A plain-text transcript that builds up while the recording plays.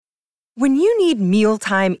When you need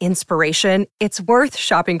mealtime inspiration, it's worth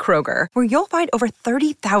shopping Kroger, where you'll find over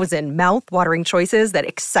 30,000 mouth-watering choices that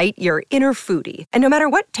excite your inner foodie. And no matter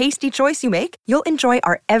what tasty choice you make, you'll enjoy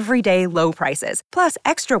our everyday low prices, plus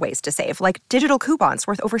extra ways to save, like digital coupons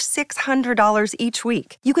worth over $600 each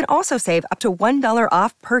week. You can also save up to $1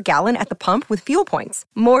 off per gallon at the pump with fuel points.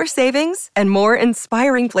 More savings and more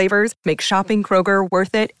inspiring flavors make shopping Kroger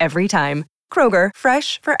worth it every time. Kroger,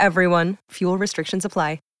 fresh for everyone. Fuel restrictions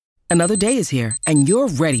apply. Another day is here, and you're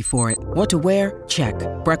ready for it. What to wear? Check.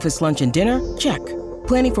 Breakfast, lunch, and dinner? Check.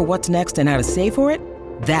 Planning for what's next and how to save for it?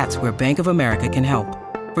 That's where Bank of America can help.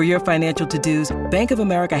 For your financial to-dos, Bank of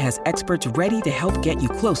America has experts ready to help get you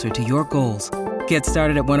closer to your goals. Get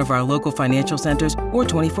started at one of our local financial centers or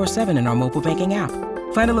 24/7 in our mobile banking app.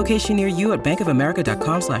 Find a location near you at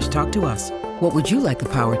bankofamerica.com/talktous. What would you like the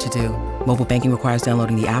power to do? Mobile banking requires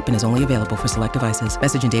downloading the app and is only available for select devices.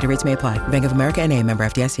 Message and data rates may apply. Bank of America N.A., member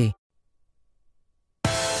FDIC.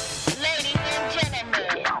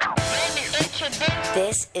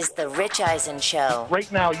 This is the Rich Eisen Show. Right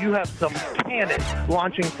now, you have some cannons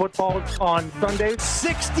launching footballs on Sundays.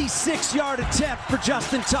 66-yard attempt for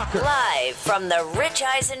Justin Tucker. Live from the Rich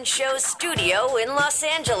Eisen Show studio in Los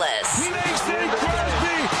Angeles. He makes it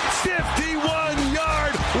Crosby,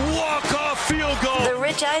 51-yard walk-off field goal. The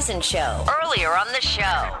Rich Eisen Show. Earlier on the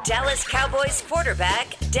show, Dallas Cowboys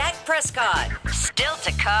quarterback Dak Prescott. Still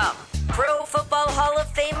to come. Pro Football Hall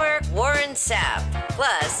of Famer Warren Sapp,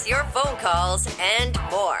 plus your phone calls and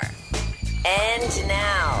more. And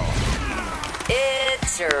now,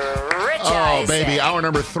 it's Rich Eisen. Oh, baby, hour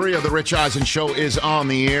number 3 of the Rich Eisen Show is on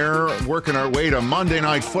the air. Working our way to Monday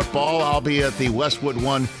Night Football. I'll be at the Westwood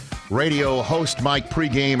One radio host Mike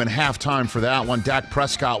pregame and halftime for that one. Dak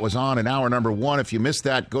Prescott was on in hour number 1. If you missed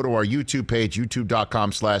that, go to our YouTube page,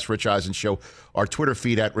 youtube.com/Rich Eisen Show. Our Twitter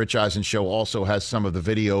feed at Rich Eisen Show also has some of the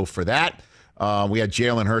video for that. We had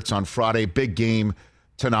Jalen Hurts on Friday. Big game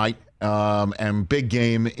tonight, and big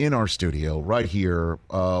game in our studio right here.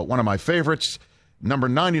 One of my favorites, number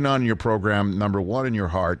 99 in your program, number 1 in your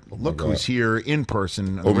heart. Look who's here in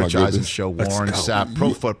person on the Rich Eisen Show. Warren Sapp,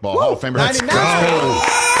 Pro Football Hall of Famer. Let's go.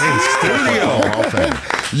 In studio. Hall of Fame.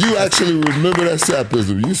 You actually remember that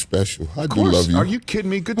Sappism. You special. I do love you. Are you kidding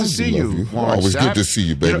me? Good to see you. Always good to see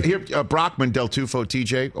you, baby. You know, here, Brockman, Del Tufo,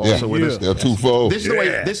 TJ, also with us. Del Tufo. This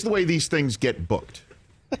is the way these things get booked.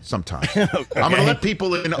 Sometimes okay. I'm going to let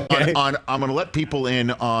people in on. I'm going to let people in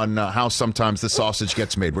on how sometimes the sausage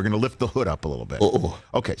gets made. We're going to lift the hood up a little bit.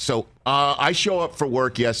 Okay, so I show up for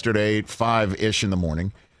work yesterday at 5-ish in the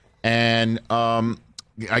morning, and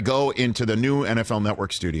I go into the new NFL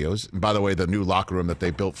Network studios. And by the way, the new locker room that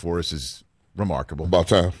they built for us is remarkable. About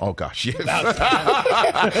time. Oh gosh, yeah.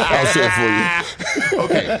 I'll say it for you.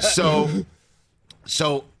 Okay,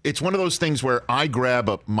 so it's one of those things where I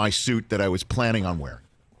grab my suit that I was planning on wearing.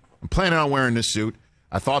 I'm planning on wearing this suit.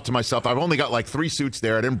 I thought to myself, I've only got like 3 suits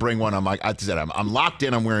there. I didn't bring one. I'm like, I said, I'm locked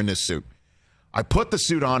in. I'm wearing this suit. I put the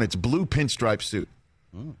suit on. It's blue pinstripe suit.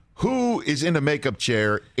 Who is in the makeup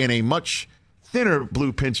chair in a much thinner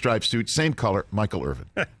blue pinstripe suit, same color? Michael Irvin.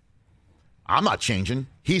 I'm not changing.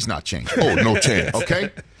 He's not changing. Oh, no chance.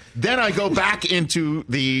 Okay. Then I go back into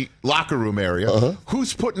the locker room area.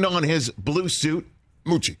 Who's putting on his blue suit?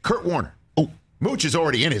 Moochie. Kurt Warner. Oh. Mooch is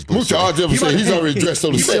already in his blue suit. He's already dressed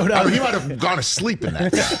on the set. He might have gone to sleep in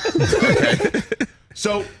that. Okay.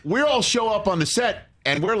 So we all show up on the set,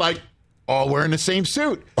 and we're like, all wearing the same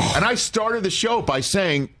suit. And I started the show by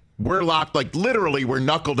saying, we're locked, like literally we're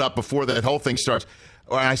knuckled up before that whole thing starts.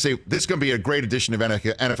 And I say, this is going to be a great edition of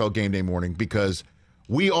NFL Game Day Morning, because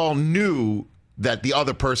we all knew that the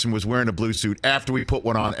other person was wearing a blue suit after we put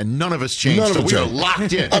one on, and none of us changed. So we were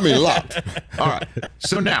locked in. I mean, locked. All right.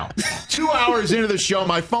 So now, 2 hours into the show,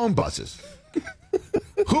 my phone buzzes.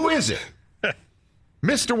 Who is it?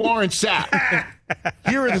 Mr. Warren Sapp.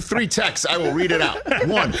 Here are the 3 texts. I will read it out.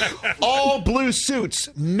 1, all blue suits,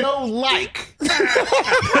 no like.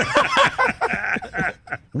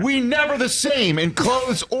 We never the same in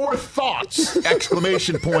clothes or thoughts!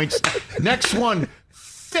 Exclamation points. Next one,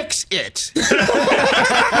 fix it.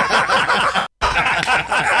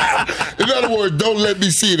 In other words, don't let me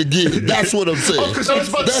see it again. That's what I'm saying. Because I was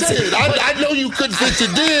about to say it. I know you couldn't fix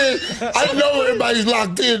it then. I know everybody's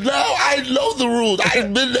locked in now. I know the rules.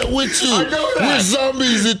 I've been there with you. I know that. We're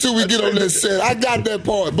zombies until we get on that set. I got that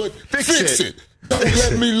part, but fix it. Don't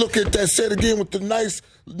let me look at that set again with the nice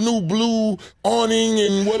new blue awning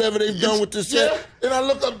and whatever they've done with the set. Yeah. And I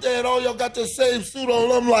look up there and all y'all got the same suit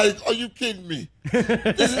on. I'm like, are you kidding me?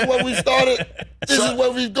 This is where we started. This is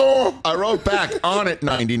where we've gone. I wrote back on it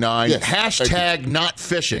 99. Yes. Hashtag not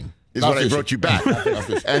fishing. is what I wrote you back.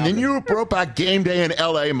 And then you wrote back game day in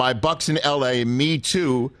L.A., my Bucs in L.A., me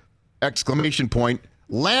too, !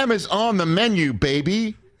 Lamb is on the menu,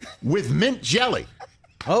 baby, with mint jelly.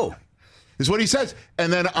 Oh. Is what he says.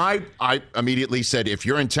 And then I immediately said, if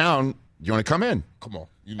you're in town, you want to come in? Come on.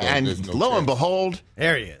 And lo and behold,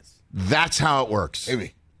 there he is. That's how it works.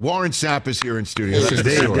 Amy. Warren Sapp is here in studio. Yes,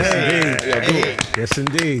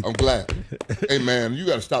 indeed. I'm glad. Hey, man, you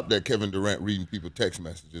got to stop that Kevin Durant reading people text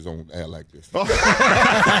messages on air like this. I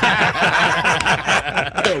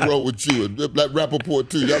wrote with you. Like Rappaport,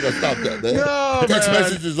 too. Y'all got to stop that, man. No, text man.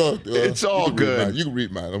 messages are... it's all good. You can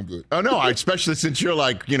read mine. I'm good. Oh, no, especially since you're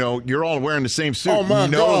like, you're all wearing the same suit. Oh, my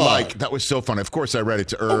God. Like, that was so fun. Of course, I read it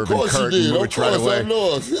to Irv and Kurt and Mooch right away.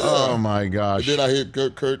 Yeah. Oh, my gosh. And then I hit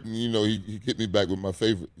Kurt, and, he hit me back with my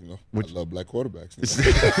favorite. I love black quarterbacks.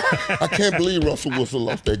 I can't believe Russell Wilson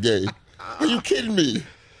lost that game. Are you kidding me?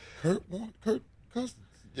 Kirk Cousins.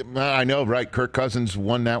 I know, right? Kirk Cousins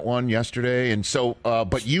won that one yesterday. And so,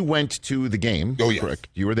 but you went to the game. Oh, yes. Correct.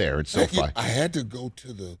 You were there. It's SoFi. I had to go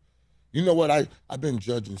to the, you know what? I've been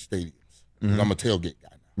judging stadiums. Mm-hmm. I'm a tailgate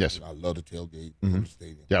guy now. Yes. I love the tailgate mm-hmm.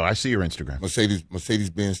 stadium. Yeah, I see your Instagram.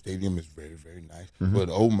 Mercedes-Benz Stadium is very, very nice. Mm-hmm.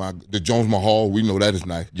 But, the Jones Mahal, we know that is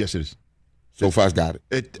nice. Yes, it is. SoFi's got it.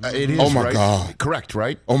 It is. Oh my right? God! Correct,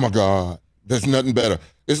 right? Oh my God! There's nothing better.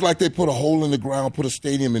 It's like they put a hole in the ground, put a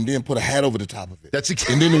stadium, and then put a hat over the top of it.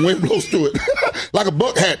 And then the wind blows through it, like a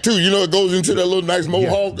buck hat too. It goes into that little nice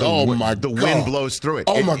mohawk. Yeah, the wind blows through it.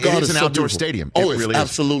 Oh my God! It is an so outdoor beautiful. stadium. Oh, it it's really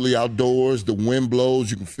absolutely outdoors. The wind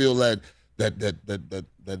blows. You can feel that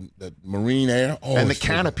marine air. Oh, and the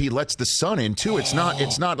canopy lets the sun in too. It's not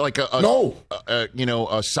like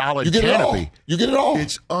a solid you get canopy. It all. You get it all.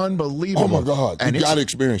 It's unbelievable. Oh my God! You got to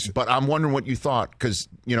experience it. But I'm wondering what you thought, because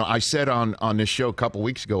I said on this show a couple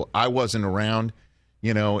weeks ago I wasn't around.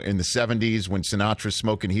 In the 70s when Sinatra's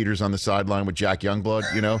smoking heaters on the sideline with Jack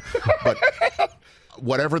Youngblood. But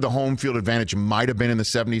whatever the home field advantage might have been in the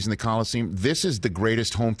 70s in the Coliseum, this is the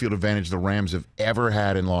greatest home field advantage the Rams have ever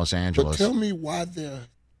had in Los Angeles. But tell me why their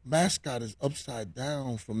mascot is upside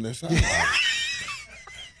down from their sideline.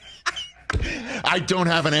 I don't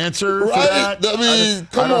have an answer for right? that. I mean,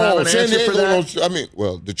 come on. San Diego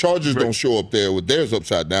the Chargers don't show up there with theirs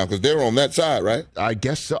upside down because they're on that side, right? I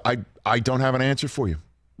guess so. I don't have an answer for you,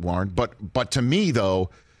 Warren. But to me, though,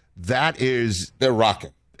 that is... They're rocking.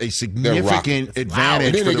 A significant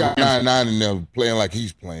advantage. And then they got 9-9 and they're playing like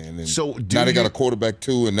he's playing. And so now they got a quarterback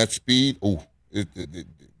too, and that speed. Oh, you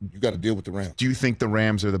got to deal with the Rams. Do you think the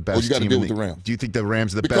Rams are the best? You got to deal with the Rams. Do you think the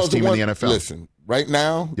Rams are the best team in the NFL? Listen, right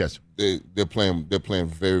now, yes, they're playing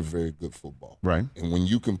very, very good football. Right. And when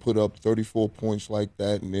you can put up 34 points like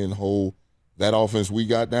that and then hold that offense we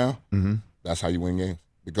got now, that's how you win games.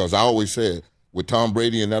 Because I always said, with Tom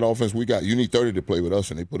Brady and that offense we got, you need 30 to play with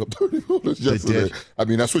us, and they put up 30 on us yesterday. I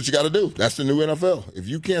mean, that's what you got to do. That's the new NFL. If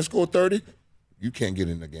you can't score 30, you can't get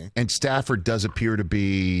in the game. And Stafford does appear to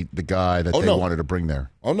be the guy that they wanted to bring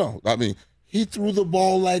there. Oh, no. I mean, he threw the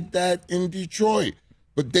ball like that in Detroit,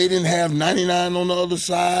 but they didn't have 99 on the other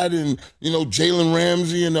side and, Jalen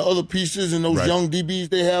Ramsey and the other pieces and those young DBs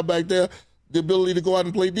they have back there, the ability to go out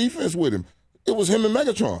and play defense with him. It was him and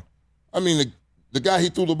Megatron. I mean, the guy he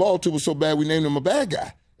threw the ball to was so bad we named him a bad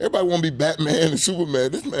guy. Everybody want to be Batman and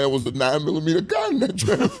Superman. This man was a 9mm gun that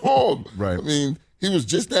transformed. Right. I mean, he was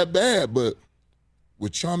just that bad. But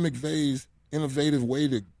with Sean McVay's innovative way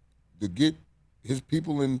to get his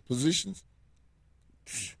people in positions,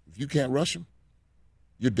 if you can't rush them,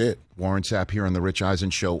 you're dead. Warren Sapp here on the Rich Eisen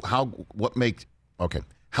Show. How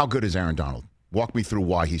good is Aaron Donald? Walk me through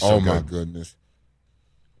why he's so good. Oh, my goodness.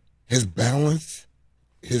 His balance,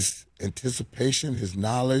 his anticipation, his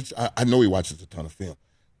knowledge. I know he watches a ton of film.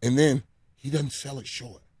 And then he doesn't sell it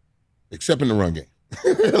short, except in the run game. A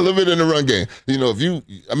little bit in the run game.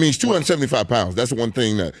 He's 275 pounds. That's the one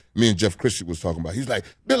thing that me and Jeff Christie was talking about. He's like,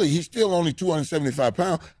 Billy, he's still only 275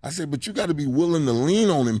 pounds. I said, but you got to be willing to lean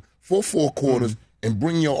on him for 4 quarters and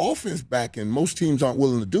bring your offense back, and most teams aren't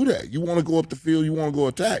willing to do that. You want to go up the field, you want to go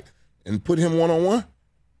attack, and put him one-on-one,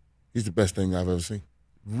 he's the best thing I've ever seen.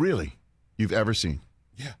 Really? You've ever seen?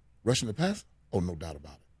 Yeah. Rushing the pass? Oh, no doubt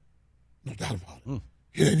about it. No doubt about it.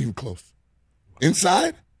 It ain't even close.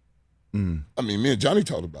 Inside? I mean, me and Johnny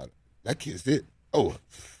talked about it. That kid's it. Oh,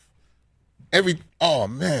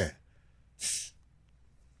 man.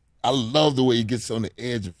 I love the way he gets on the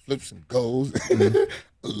edge and flips and goes. I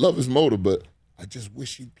love his motor, but I just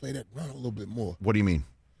wish he'd play that run a little bit more. What do you mean?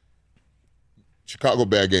 Chicago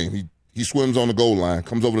bad game. He swims on the goal line,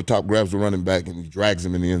 comes over the top, grabs the running back, and he drags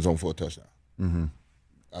him in the end zone for a touchdown.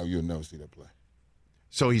 You'll never see that play.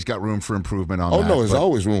 So he's got room for improvement on that. Oh, no, there's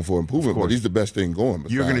always room for improvement, but he's the best thing going.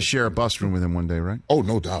 You're going to share a bus room with him one day, right? Oh,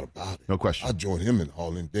 no doubt about it. No question. I'll join him in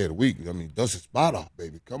Hall in Day of the Week. I mean, dust his spot off,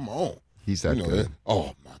 baby. Come on. He's that good.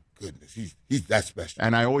 Oh, my goodness. He's that special.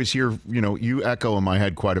 And I always hear, you echo in my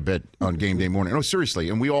head quite a bit on game day morning. No, seriously,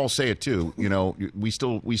 and we all say it too. We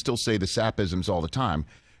still say the Sappisms all the time.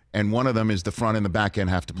 And one of them is the front and the back end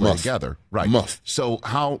have to play together. Right. Must. So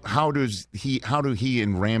how do he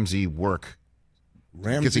and Ramsey work?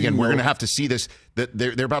 Because again, we're going to have to see this. That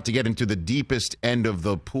they're about to get into the deepest end of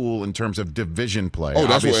the pool in terms of division play. Oh,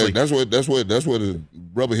 that's where the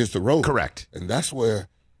rubber hits the road. Correct. And that's where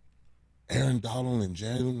Aaron Donald and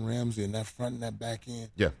Jalen Ramsey and that front and that back end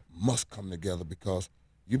must come together, because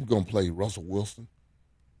you're going to play Russell Wilson,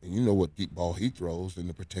 and you know what deep ball he throws and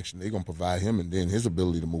the protection they're going to provide him, and then his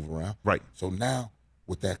ability to move around. Right. So now,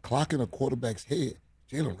 with that clock in a quarterback's head,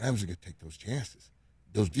 Jalen Ramsey can take those chances.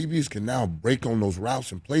 Those DBs can now break on those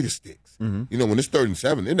routes and play the sticks. Mm-hmm. When it's 3rd and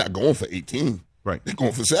 7, they're not going for 18. Right. They're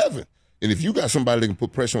going for 7. And if you got somebody that can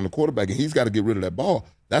put pressure on the quarterback and he's got to get rid of that ball,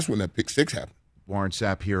 that's when that pick 6 happens. Warren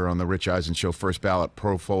Sapp here on the Rich Eisen Show, first ballot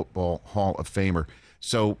Pro Football Hall of Famer.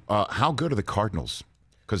 So how good are the Cardinals?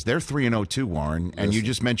 Because they're 3-0 too, Warren. And you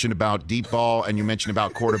just mentioned about deep ball, and you mentioned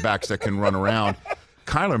about quarterbacks that can run around.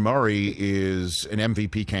 Kyler Murray is an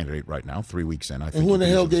MVP candidate right now, 3 weeks in. I think. And who in the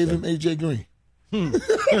hell gave him A.J. Green? I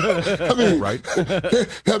mean, right?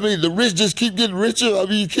 I mean, the rich just keep getting richer. I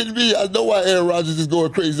mean, you kidding me? I know why Aaron Rodgers is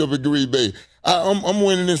going crazy up in Green Bay. I'm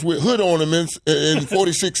winning this with hood ornaments in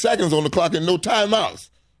 46 seconds on the clock and no timeouts.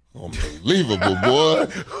 Unbelievable, boy.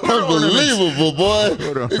 Unbelievable,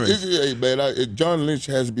 boy. Hey, man, John Lynch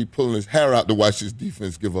has to be pulling his hair out to watch his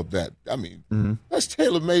defense give up that. I mean, that's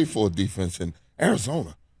tailor-made for a defense in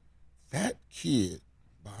Arizona. That kid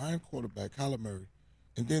behind quarterback, Kyler Murray,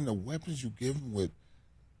 and then the weapons you give him with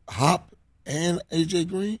Hop and A.J.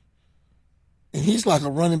 Green, and he's like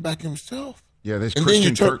a running back himself. Yeah, there's and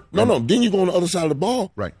Christian Kirk. Then you go on the other side of the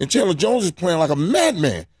ball. Right. And Chandler Jones is playing like a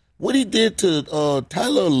madman. What he did to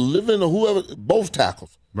Tyler Livin or whoever, both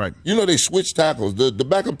tackles. Right. They switched tackles. The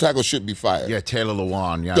backup tackle should be fired. Yeah, Taylor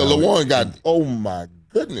Lewan. Yeah, Lewan got, oh, my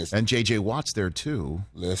goodness. And J.J. Watt's there, too.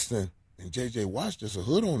 Listen, and J.J. Watt's just a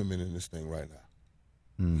hood ornament in this thing right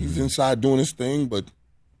now. He's inside doing his thing, but.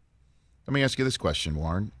 Let me ask you this question,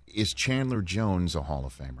 Warren. Is Chandler Jones a Hall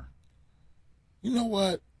of Famer? You know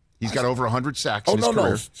what? He's got over 100 sacks in his career.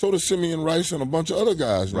 No. So does Simeon Rice and a bunch of other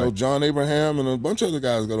guys. You know, John Abraham and a bunch of other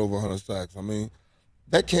guys got over 100 sacks. I mean,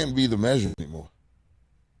 that can't be the measure anymore.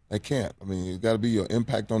 That can't. I mean, it's got to be your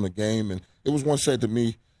impact on the game. And it was once said to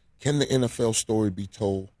me, can the NFL story be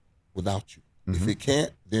told without you? If it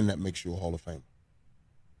can't, then that makes you a Hall of Famer.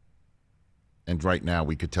 And right now,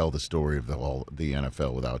 we could tell the story of the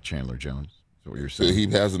NFL without Chandler Jones. Is that what you're saying? So he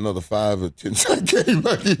has another 5 or 10 sack game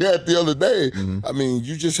like he had the other day. I mean,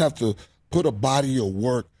 you just have to put a body of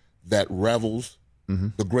work that revels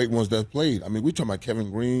the great ones that played. I mean, we're talking about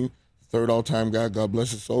Kevin Green, third all-time guy, God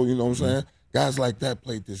bless his soul, you know what I'm saying? Guys like that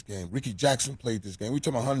played this game. Ricky Jackson played this game. We're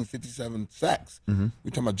talking about 157 sacks. We're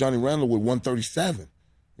talking about Johnny Randall with 137.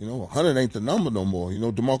 100 ain't the number no more.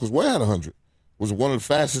 DeMarcus Ware had 100. Was one of the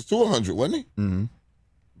fastest to 100, wasn't he?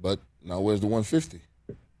 But now where's the 150?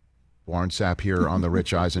 Warren Sapp here on the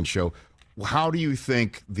Rich Eisen Show. How do you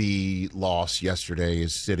think the loss yesterday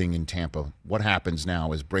is sitting in Tampa? What happens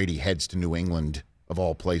now as Brady heads to New England, of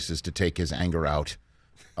all places, to take his anger out?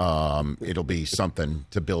 It'll be something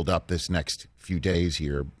to build up this next few days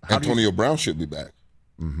here. Antonio Brown should be back.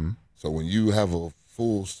 So when you have a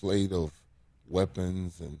full slate of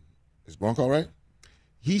weapons, and is Gronk all right?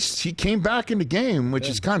 He came back in the game, which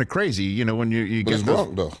is kind of crazy, when you get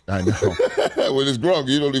Gronk, though. I know. When it's Gronk,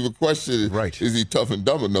 you don't even question it. Right. Is he tough and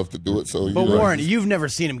dumb enough to do it? But Warren, you've never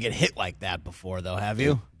seen him get hit like that before, though, have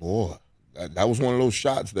you? Boy, that was one of those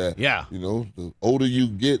shots that, the older you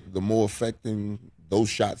get, the more affecting those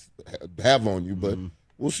shots have on you. But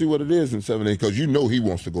we'll see what it is in 7 days, because he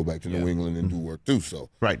wants to go back to New England and do work too. So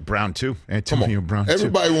Brown too. Antonio Brown too.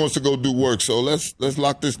 Everybody wants to go do work. So let's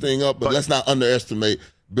lock this thing up, but let's not underestimate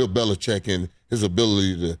Bill Belichick and his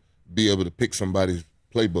ability to be able to pick somebody's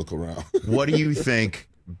playbook around. What do you think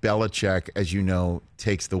Belichick, as you know,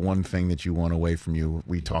 takes the one thing that you want away from you?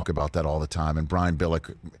 We talk about that all the time, and Brian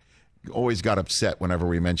Billick always got upset whenever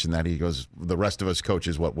we mentioned that. He goes, the rest of us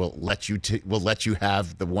coaches, will let you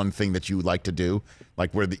have the one thing that you like to do,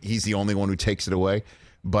 like he's the only one who takes it away.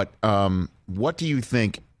 But what do you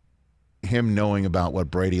think, him knowing about what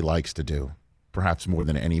Brady likes to do, perhaps more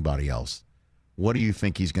than anybody else, what do you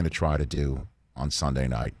think he's going to try to do on Sunday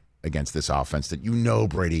night against this offense that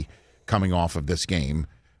Brady, coming off of this game,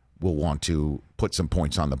 will want to put some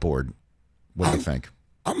points on the board? What do you think?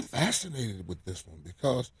 I'm fascinated with this one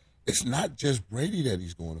because it's not just Brady that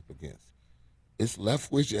he's going up against. It's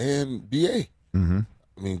Leftwich and BA. Mm-hmm.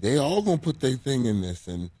 I mean, they all going to put their thing in this,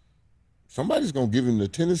 and somebody's going to give him the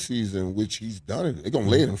tendencies in which he's done it. They're going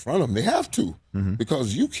to lay it in front of him. They have to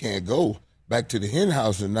because you can't go back to the hen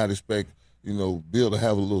house and not expect, Bill to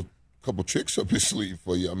have a couple tricks up his sleeve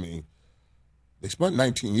for you. I mean, they spent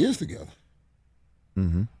 19 years together.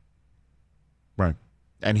 Mm-hmm. Right.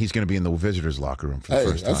 And he's going to be in the visitors' locker room for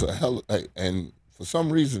the first time. That's a hell. And for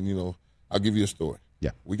some reason, I'll give you a story.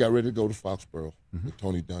 Yeah. We got ready to go to Foxboro with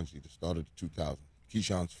Tony Dungy, the start of the 2000.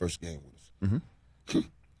 Keyshawn's first game with us. Mm-hmm.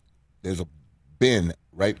 There's a bin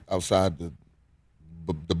right outside the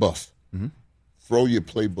bus. Mm-hmm. Throw your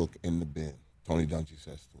playbook in the bin, Tony Dungy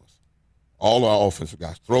says to us. All our offensive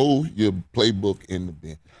guys, throw your playbook in the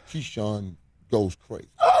bin. Keyshawn goes crazy.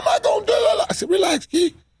 How am I going to do that? I said, relax,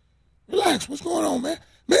 Key. Relax. What's going on, man?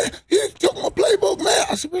 Man, he took my playbook, man.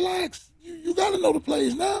 I said, relax. You got to know the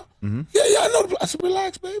plays now. Mm-hmm. Yeah, I know the plays. I said,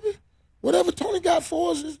 relax, baby. Whatever Tony got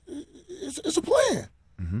for us, it's a plan.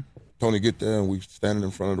 Mm-hmm. Tony get there, and we standing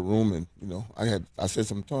in front of the room, and, I said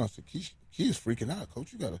something to Tony. I said, Key is freaking out,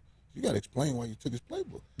 Coach. You gotta explain why you took his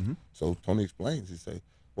playbook. Mm-hmm. So Tony explains. He say,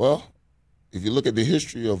 well, if you look at the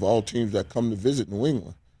history of all teams that come to visit New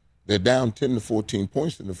England, they're down 10 to 14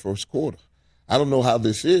 points in the first quarter. I don't know how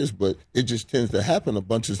this is, but it just tends to happen a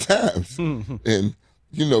bunch of times. And,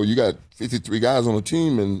 you got 53 guys on the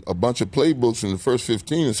team and a bunch of playbooks in the first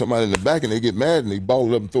 15 and somebody in the back, and they get mad and they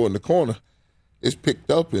ball it up and throw it in the corner. It's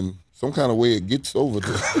picked up and some kind of way it gets over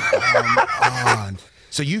there.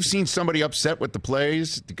 So you've seen somebody upset with the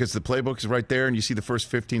plays because the playbook is right there and you see the first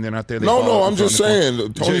 15, they're not there. No, I'm just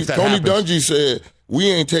saying. Tony Dungy said, we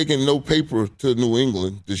ain't taking no paper to New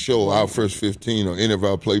England to show our first 15 or any of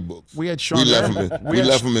our playbooks. We had Sean Merriman. We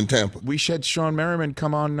left them in Tampa. We had Sean Merriman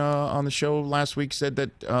come on the show last week, said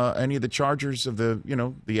that any of the Chargers of the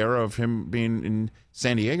era of him being in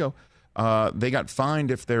San Diego, they got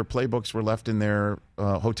fined if their playbooks were left in their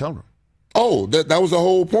hotel room. Oh, that was the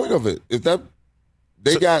whole point of it. If that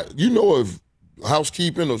they got, if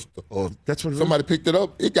housekeeping or that's what somebody picked it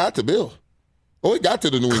up, it got to Bill. Oh, it got to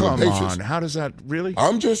the New England Patriots. Come on, how does that really?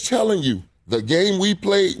 I'm just telling you, the game we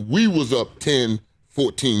played, we was up 10-14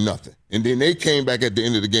 nothing, and then they came back at the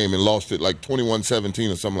end of the game and lost it like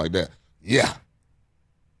 21-17 or something like that. Yeah.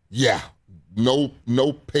 No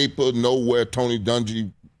paper, nowhere. Tony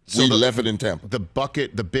Dungy. We left it in Tampa.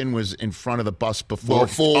 The bin was in front of the bus before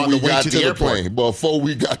we got to the plane. Before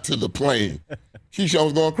we got to the plane, Keyshawn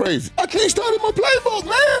was going crazy. I can't start in my playbook,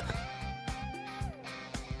 man.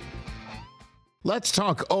 Let's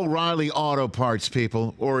talk O'Reilly Auto Parts,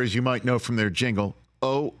 people, or as you might know from their jingle,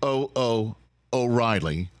 O'Reilly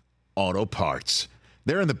Auto Parts.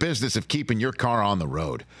 They're in the business of keeping your car on the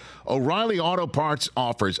road. O'Reilly Auto Parts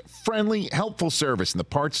offers friendly, helpful service and the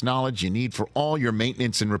parts knowledge you need for all your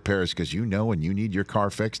maintenance and repairs, because when you need your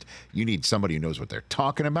car fixed, you need somebody who knows what they're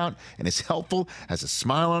talking about and is helpful, has a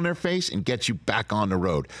smile on their face, and gets you back on the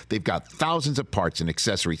road. They've got thousands of parts and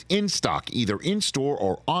accessories in stock, either in-store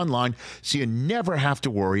or online, so you never have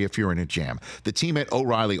to worry if you're in a jam. The team at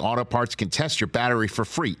O'Reilly Auto Parts can test your battery for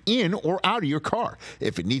free in or out of your car.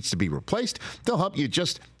 If it needs to be replaced, they'll help you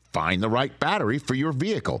just find the right battery for your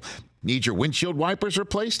vehicle. Need your windshield wipers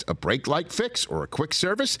replaced, a brake light fix, or a quick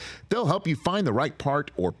service? They'll help you find the right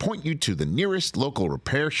part or point you to the nearest local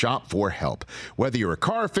repair shop for help. Whether you're a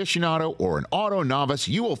car aficionado or an auto novice,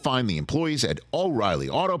 you will find the employees at O'Reilly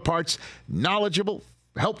Auto Parts knowledgeable,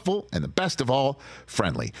 helpful, and the best of all,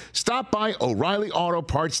 friendly. Stop by O'Reilly Auto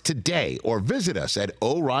Parts today or visit us at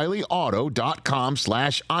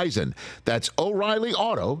O'ReillyAuto.com/Eisen. That's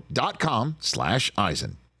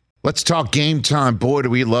O'ReillyAuto.com/Eisen. Let's talk Game Time. Boy,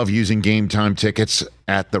 do we love using Game Time tickets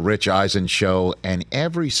at the Rich Eisen Show. And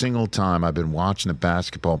every single time I've been watching the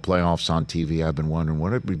basketball playoffs on TV, I've been wondering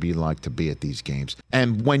what it would be like to be at these games.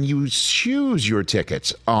 And when you choose your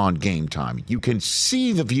tickets on Game Time, you can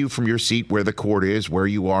see the view from your seat where the court is, where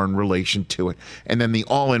you are in relation to it. And then the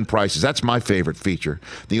all-in prices. That's my favorite feature.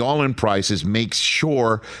 The all-in prices makes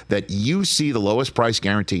sure that you see the lowest price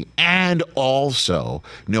guarantee and also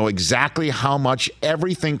know exactly how much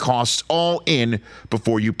everything costs all in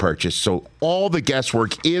before you purchase. So all the guesswork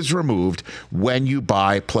is removed when you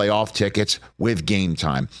buy playoff tickets with Game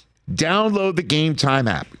Time. Download the Game Time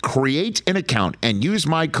app, create an account, and use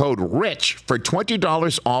my code RICH for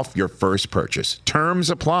 $20 off your first purchase. Terms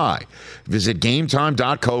apply. Visit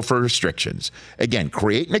GameTime.co for restrictions. Again,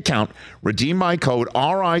 create an account, redeem my code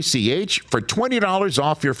RICH for $20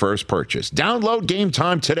 off your first purchase. Download Game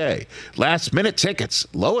Time today. Last minute tickets,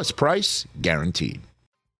 lowest price guaranteed.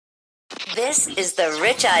 This is the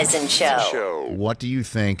Rich Eisen Show. What do you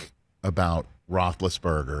think about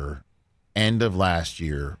Roethlisberger, end of last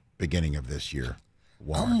year, beginning of this year?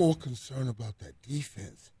 Warren? I'm more concerned about that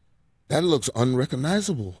defense. That looks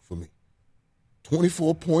unrecognizable for me.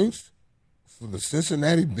 24 points for the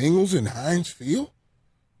Cincinnati Bengals in Heinz Field?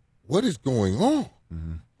 What is going on?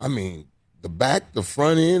 Mm-hmm. I mean, the back, the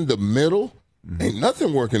front end, the middle, ain't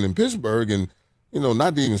nothing working in Pittsburgh. And,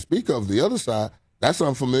 not to even speak of the other side, that's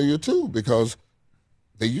unfamiliar too, because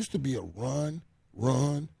they used to be a run,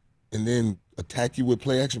 and then attack you with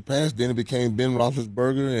play action pass. Then it became Ben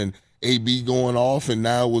Roethlisberger and AB going off, and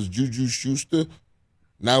now it was Juju Schuster.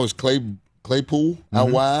 Now it's Claypool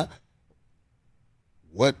out wide.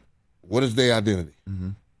 What is their identity?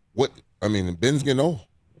 Ben's getting old.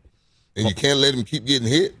 And you can't let him keep getting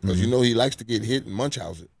hit because he likes to get hit and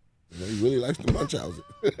Munchausen. He really likes to Munchausen.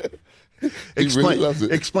 Explain, really loves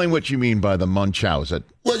it. Explain what you mean by the Munchausen.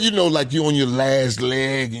 Well, like you're on your last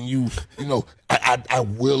leg and I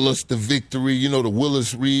will us the victory. The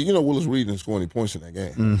Willis Reed. Willis Reed didn't score any points in that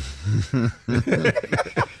game.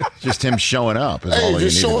 Just him showing up.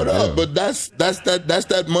 Just showing up. But that's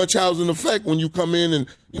that Munchausen effect when you come in and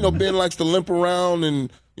Ben likes to limp around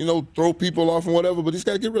and throw people off and whatever. But he's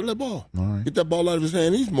got to get rid of that ball. Right. Get that ball out of his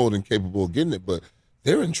hand. He's more than capable of getting it. But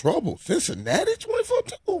they're in trouble. Cincinnati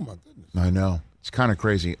 24-2. Oh my goodness. I know. It's kind of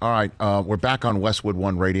crazy. All right, we're back on Westwood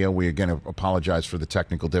One Radio. We again apologize for the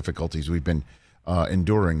technical difficulties we've been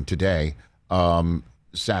enduring today.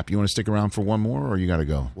 Sapp, you want to stick around for one more, or you got to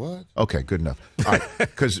go? What? Okay, good enough. All right,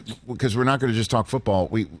 because we're not going to just talk football.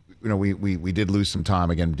 We did lose some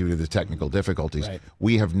time again due to the technical difficulties. Right.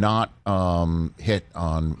 We have not hit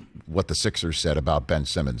on what the Sixers said about Ben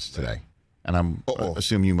Simmons today, and I'm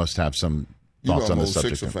assume you must have some thoughts on the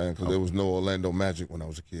subject. Sixer fan because there was no Orlando Magic when I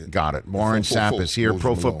was a kid. Got it. Warren Sapp is here,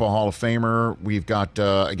 Pro Football Hall of Famer. We've got,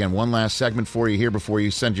 again, one last segment for you here before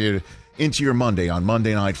you send you into your Monday on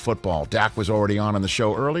Monday Night Football. Dak was already on the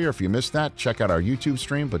show earlier. If you missed that, check out our YouTube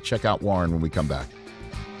stream, but check out Warren when we come back.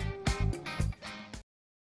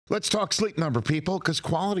 Let's talk Sleep Number, people, because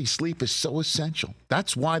quality sleep is so essential.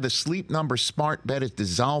 That's why the Sleep Number Smart Bed is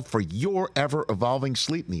designed for your ever-evolving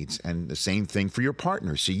sleep needs, and the same thing for your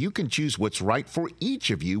partner, so you can choose what's right for each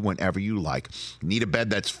of you whenever you like. Need a bed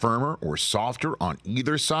that's firmer or softer on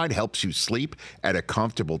either side, helps you sleep at a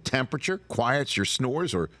comfortable temperature, quiets your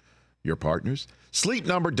snores or your partner's? Sleep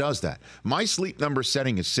Number does that. My Sleep Number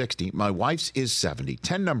setting is 60. My wife's is 70.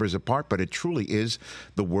 10 numbers apart, but it truly is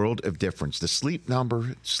the world of difference. The Sleep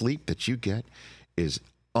Number sleep that you get is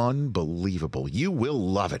unbelievable. You will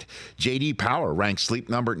love it. J.D. Power ranks Sleep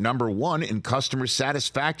Number number 1 in customer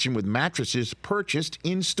satisfaction with mattresses purchased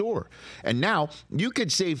in store. And now you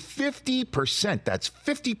could save 50%. That's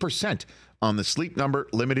 50%. On the Sleep Number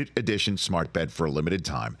Limited Edition Smart Bed for a limited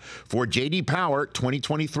time. For J.D. Power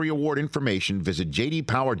 2023 award information, visit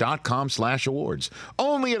jdpower.com/awards.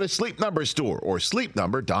 Only at a Sleep Number store or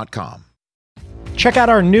sleepnumber.com. Check out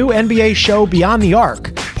our new NBA show, Beyond the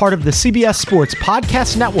Arc, part of the CBS Sports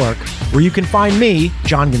Podcast Network, where you can find me,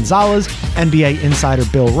 John Gonzalez, NBA insider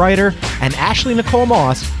Bill Ryder, and Ashley Nicole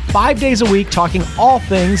Moss 5 days a week talking all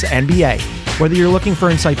things NBA. Whether you're looking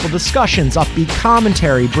for insightful discussions, upbeat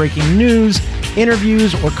commentary, breaking news,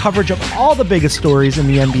 interviews, or coverage of all the biggest stories in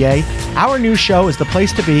the NBA, our new show is the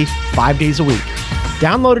place to be 5 days a week.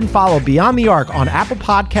 Download and follow Beyond the Arc on Apple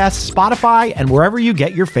Podcasts, Spotify, and wherever you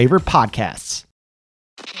get your favorite podcasts.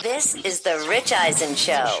 This is the Rich Eisen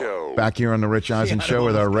Show. Back here on the Rich Eisen Show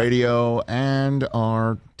with our radio and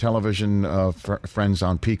our television friends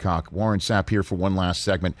on Peacock. Warren Sapp here for one last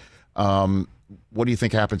segment. What do you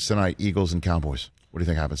think happens tonight, Eagles and Cowboys? What do you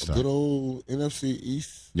think happens tonight? Good old NFC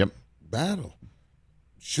East battle.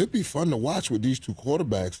 Should be fun to watch with these two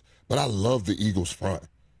quarterbacks, but I love the Eagles front.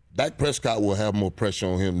 Dak Prescott will have more pressure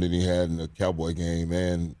on him than he had in the Cowboy game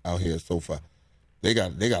and out here at SoFi. They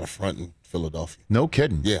got a front in Philadelphia. No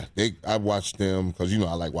kidding. Yeah, I watched them because,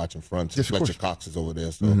 I like watching fronts. Yes, Fletcher Cox is over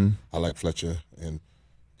there, so I like Fletcher. And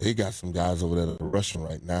they got some guys over there that are rushing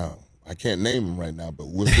right now. I can't name them right now, but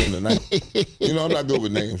we'll see them tonight. I'm not good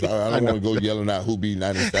with names. I don't want to go yelling out who beat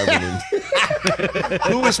 97.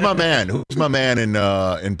 Who is my man? Who's my man in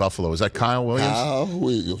Buffalo? Is that Kyle Williams? Kyle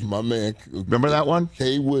Williams, my man. Remember that one?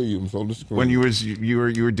 K. Williams on the screen. When you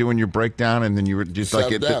were doing your breakdown, and then you were just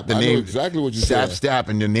Sapp like the I name know exactly what you said. Sapp,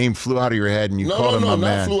 and the name flew out of your head, and you called him my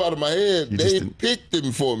man. No, flew out of my head. They picked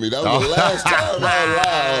him for me. That was the last time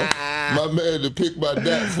I allowed my man to pick my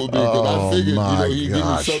dad for me because I figured he'd give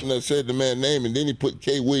me something that said the man's name, and then he put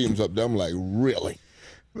K. Williams up there. I'm like, really?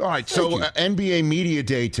 All right, so NBA Media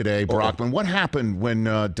Day today, Brockman. What happened when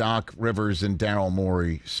Doc Rivers and Daryl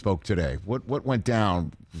Morey spoke today? What went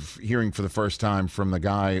down, hearing for the first time from the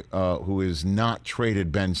guy who has not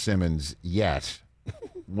traded Ben Simmons yet?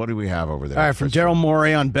 What do we have over there? All right, from Daryl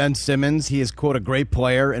Morey on Ben Simmons. He is, quote, a great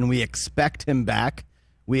player, and we expect him back.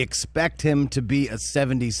 We expect him to be a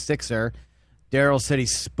 76er. Daryl said he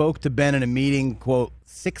spoke to Ben in a meeting, quote,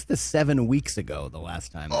 6 to 7 weeks ago, the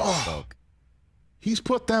last time they spoke. He's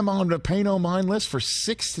put them on the pay no mind list for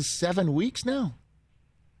 6 to 7 weeks now.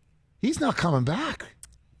 He's not coming back.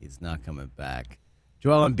 He's not coming back.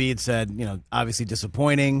 Joel Embiid said, obviously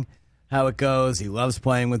disappointing how it goes. He loves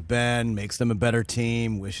playing with Ben, makes them a better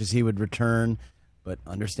team, wishes he would return, but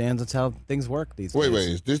understands that's how things work these days. Wait,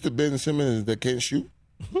 is this the Ben Simmons that can't shoot?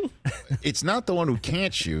 It's not the one who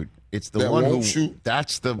can't shoot. It's the that one won't who shoot.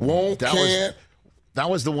 That's the can't. That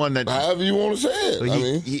was the one that. However you want to say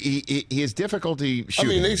it. He has difficulty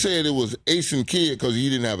shooting. They said it was Asen Kidd because he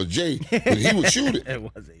didn't have a J, but he would shoot it. It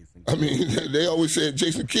was Asen Kidd. They always said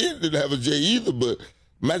Jason Kidd didn't have a J either, but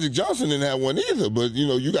Magic Johnson didn't have one either. But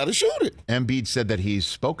you got to shoot it. Embiid said that he's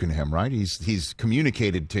spoken to him, right? He's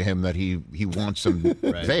communicated to him that he wants him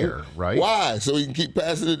there, right? Why? So he can keep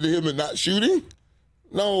passing it to him and not shooting?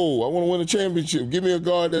 No, I want to win a championship. Give me a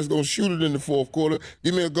guard that's going to shoot it in the fourth quarter.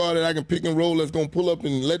 Give me a guard that I can pick and roll that's going to pull up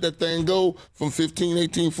and let that thing go from 15,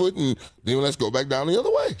 18 foot, and then let's go back down the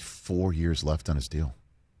other way. 4 years left on his deal.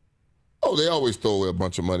 Oh, they always throw away a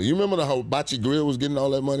bunch of money. You remember how Hibachi Grill was getting all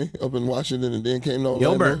that money up in Washington and then came to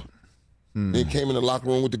Orlando? Then came in the locker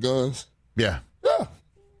room with the guns? Yeah. Yeah.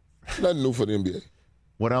 Nothing new for the NBA.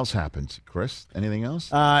 What else happened, Chris? Anything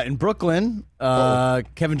else? In Brooklyn,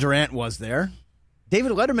 Kevin Durant was there.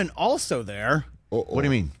 David Letterman also there. What do you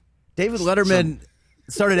mean? David Letterman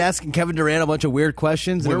started asking Kevin Durant a bunch of weird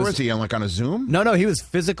questions. Where was he? On a Zoom? No, he was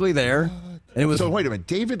physically there. And it was. So wait a minute.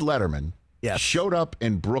 David Letterman showed up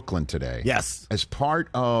in Brooklyn today. Yes. As part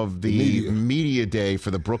of the media day for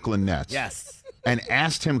the Brooklyn Nets. Yes. And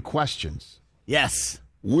asked him questions. Yes.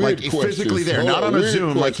 Weird questions. Physically there, not on a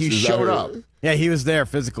Zoom, like he showed up. Yeah, he was there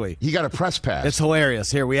physically. He got a press pass. It's hilarious.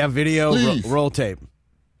 Here, we have video, roll tape.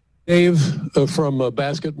 Dave from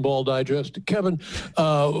Basketball Digest. Kevin,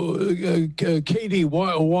 KD,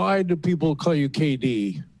 why do people call you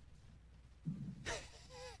KD?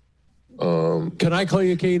 Can I call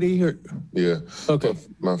you KD? Or? Yeah. Okay.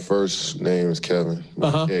 My first name is Kevin.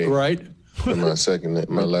 Right. And my second name,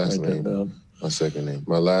 my last name. My second name.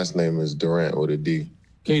 My last name is Durant with a D.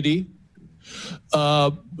 KD.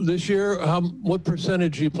 This year, what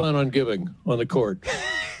percentage do you plan on giving on the court?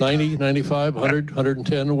 90, 95, 100,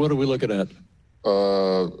 110? What are we looking at?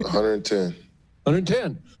 110.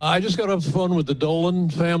 110. I just got off the phone with the Dolan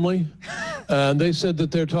family, and they said that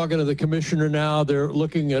they're talking to the commissioner now. They're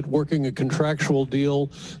looking at working a contractual deal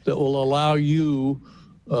that will allow you,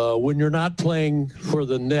 when you're not playing for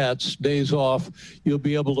the Nets, days off, you'll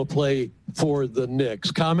be able to play for the Knicks.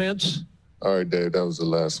 Comments? All right, Dave, that was the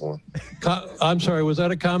last one. I'm sorry, was that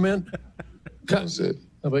a comment? That was it.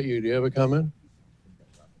 How about you? Do you have a comment?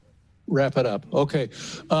 Wrap it up. Okay.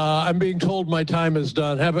 I'm being told my time is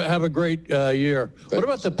done. Have a great year. Thanks. What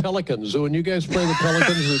about the Pelicans? When you guys play the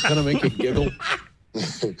Pelicans, does it kind of make you giggle?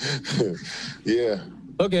 Yeah.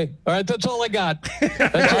 Okay. All right. That's all I got.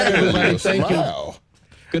 That's all, everybody. Thank you.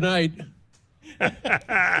 Good night.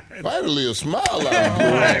 Finally, a smile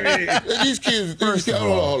out. These kids,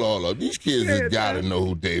 hold on. These kids just got to know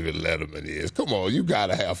who David Letterman is. Come on, you got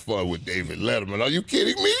to have fun with David Letterman. Are you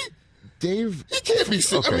kidding me? Dave, he can't be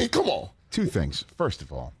sick. Okay. I mean, come on. Two things. First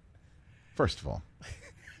of all,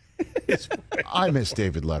 I miss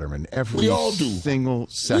David Letterman every single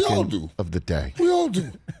second of the day. We all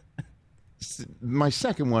do. My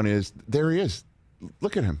second one is, there he is.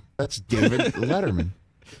 Look at him. That's David Letterman.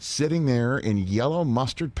 Sitting there in yellow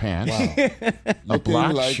mustard pants, a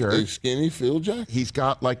black shirt, a skinny Phil Jackson. He's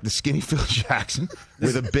got like the skinny Phil Jackson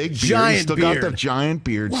with a big beard. Giant He's still got the giant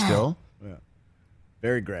beard still. Yeah.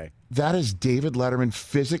 Very gray. That is David Letterman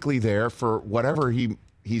physically there for whatever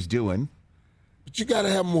he's doing. But you got to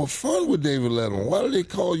have more fun with David Letterman. Why do they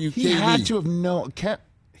call you KD? He had to have known.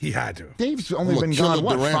 He had to. Dave's only been gone,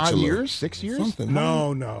 what, 5 years, 6 years? Something.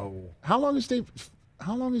 No. How long has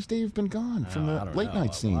Dave been gone from the late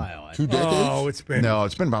night scene? 2 decades? Oh, it's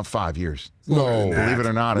been about 5 years. No. Believe it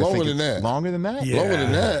or not, I think Longer than that. Longer than that? Yeah. Longer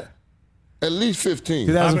than that. At least 15.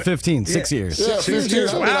 2015, 6 years. Yeah, 15.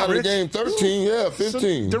 I've been out of the Rich. game 13. Yeah,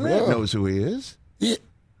 15. So Durant knows who he is. Yeah.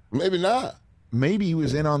 Maybe not. Maybe he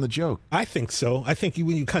was in on the joke. I think so. I think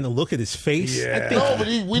when you kind of look at his face. Yeah. No, but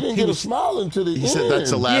we didn't get a smile until the end. He said that's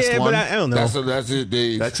the last one. But I don't know. That's it,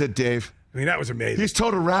 Dave. That's it, Dave. I mean, that was amazing. He's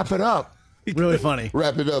told to wrap it up. Really funny.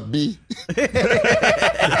 Wrap it up, B. Exactly.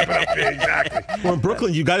 Well, in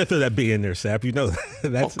Brooklyn, you got to throw that B in there, Sapp. You know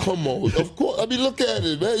that's. Oh, come on. Of course. I mean, look at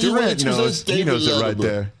it, man. Durant knows. He knows it right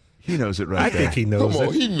there. He knows it right there. I think he knows Come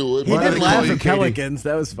on, he knew it. He did laugh at Pelicans.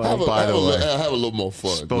 That was fun. By the way, have a little more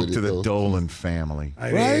fun. Spoke to the Dolan family.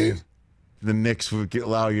 Right? The Knicks would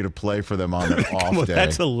allow you to play for them on an off day.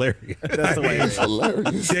 That's hilarious. That's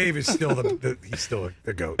hilarious. Dave is still he's still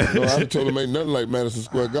the GOAT. No, I told him ain't nothing like Madison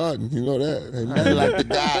Square Garden. You know that. Ain't nothing like the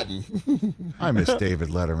Garden. I miss David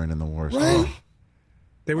Letterman in the worst. Right?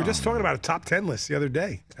 They were just talking about a top 10 list the other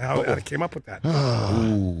day. How they came up with that.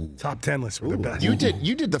 Top 10 list were the best. You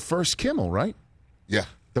did the first Kimmel, right? Yeah.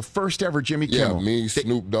 The first ever Jimmy Kimmel. Yeah, me,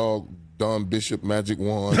 Snoop Dogg, Don Bishop, Magic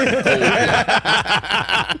Wand.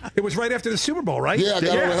 It was right after the Super Bowl, right? Yeah, I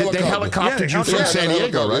got on a helicopter. They helicoptered you from San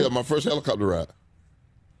Diego, right? Yeah, my first helicopter ride.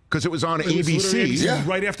 Because it was on ABC. Yeah.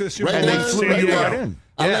 Right after the Super Bowl. And they flew you right in.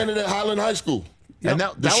 I landed at Highland High School. And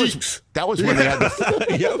that was when they had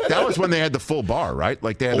that was when they had the full bar, right?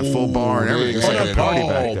 Like they had the full bar and everything. It's like a party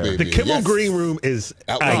back there. The Kimmel Green Room is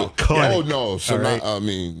iconic. Oh no! So right. I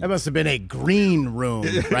mean, that must have been a green room,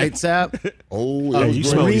 right, Sapp? Oh, you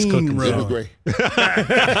smell these cookies. It was great.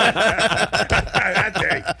 That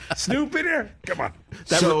day. Snoop in there? Come on.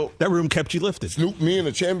 That room kept you lifted. Snoop, me in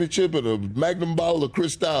a championship and a Magnum bottle of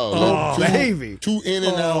Cristal. Oh, baby. Two in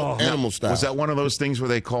and out animal style. Was that one of those things where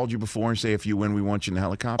they called you before and say, if you win, we want you in the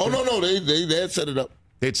helicopter? Oh, no. They had set it up.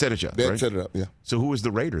 They'd set it up, They right? had set it up, yeah. So who was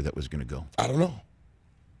the Raider that was going to go? I don't know.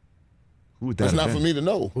 Who would that That's have not been? for me to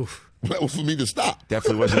know. Oof. That was for me to stop.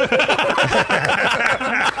 Definitely wasn't.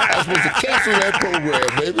 I was supposed to cancel that program,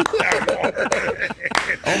 baby.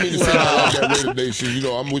 I don't mean to say I like that Raider Nation. You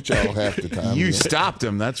know, I'm with y'all half the time. You stopped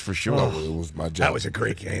him, that's for sure. Oh, it was my job. That was a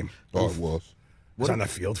great game. Oh, it was. I was on the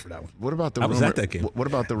field for that one. What about the I rumor? was at that game. What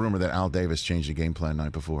about the rumor that Al Davis changed the game plan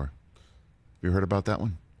night before? You heard about that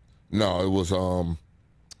one? No, it was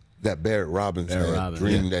that Barrett Robbins had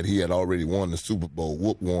dreamed that he had already won the Super Bowl,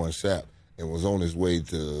 whooped Warren Sapp, and was on his way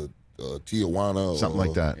to Tijuana, something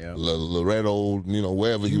like that. Loretto,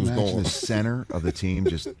 wherever he was going. The center of the team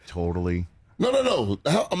just totally. No.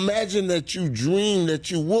 Imagine that you dream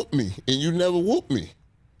that you whooped me and you never whooped me.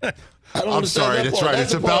 I'm sorry, that's right.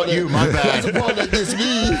 It's about you. My bad. That's the part that gets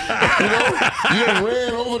me. You done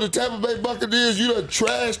ran over the Tampa Bay Buccaneers. You done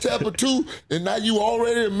trashed Tampa 2, and now you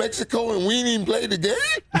already in Mexico, and we ain't even played the game.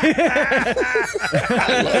 I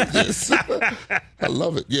love this. I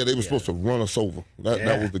love it. Yeah, they were supposed to run us over.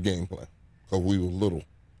 That was the game plan because we were little.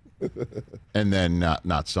 And then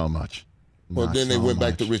not so much. But then they went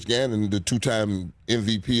back to Rich Gannon, the two-time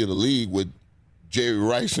MVP of the league, with Jerry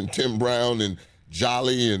Rice and Tim Brown and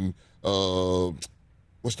Jolly and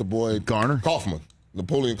what's the boy? Garner? Kaufman.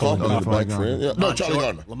 Napoleon Kaufman is the back friend. Yeah. No, Charlie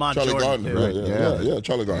Gardner. Charlie Gardner. Yeah,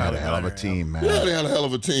 Charlie Gardner. Had a hell of a team, man. Yeah, they had a hell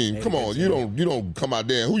of a team. Come on, you don't come out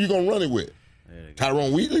there. Who you gonna run it with?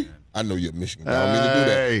 Tyrone Wheatley? I know you're at Michigan. I don't mean to do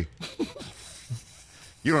that.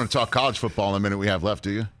 You don't want to talk college football in a minute we have left,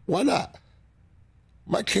 do you? Why not?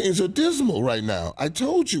 My Canes are dismal right now. I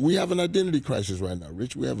told you we have an identity crisis right now,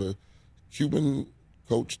 Rich. We have a Cuban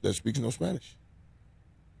coach that speaks no Spanish.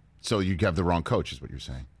 So you have the wrong coach, is what you're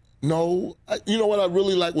saying. No. You know what? I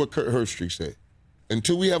really like what Kurt Herbstreit said.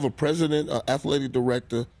 Until we have a president, athletic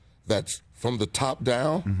director that's from the top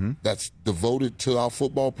down, that's devoted to our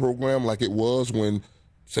football program like it was when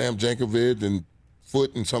Sam Jankovic and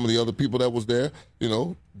Foote and some of the other people that was there,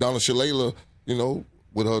 Donna Shalala,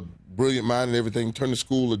 with her brilliant mind and everything, turned the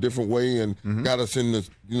school a different way and got us in the,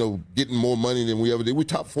 getting more money than we ever did. We're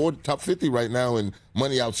top 40, top 50 right now in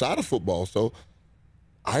money outside of football. So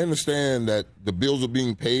I understand that the bills are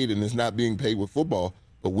being paid and it's not being paid with football,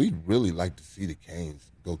 but we'd really like to see the Canes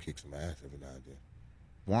go kick some ass every now and then.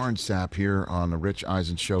 Warren Sapp here on the Rich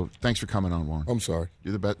Eisen Show. Thanks for coming on, Warren. I'm sorry.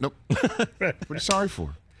 You're the best. Nope. What are you sorry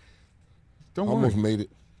for? Don't worry. Almost made it.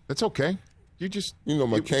 That's okay. You just...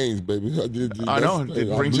 my Canes, baby. I know.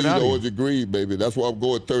 It brings it out of you. Degree, baby. That's why I'm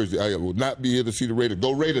going Thursday. I will not be here to see the Raiders.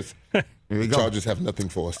 Go Raiders. The Chargers have nothing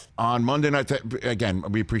for us. On Monday night, again,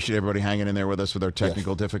 we appreciate everybody hanging in there with us with our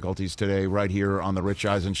technical difficulties today right here on the Rich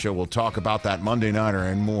Eisen Show. We'll talk about that Monday nighter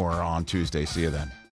and more on Tuesday. See you then.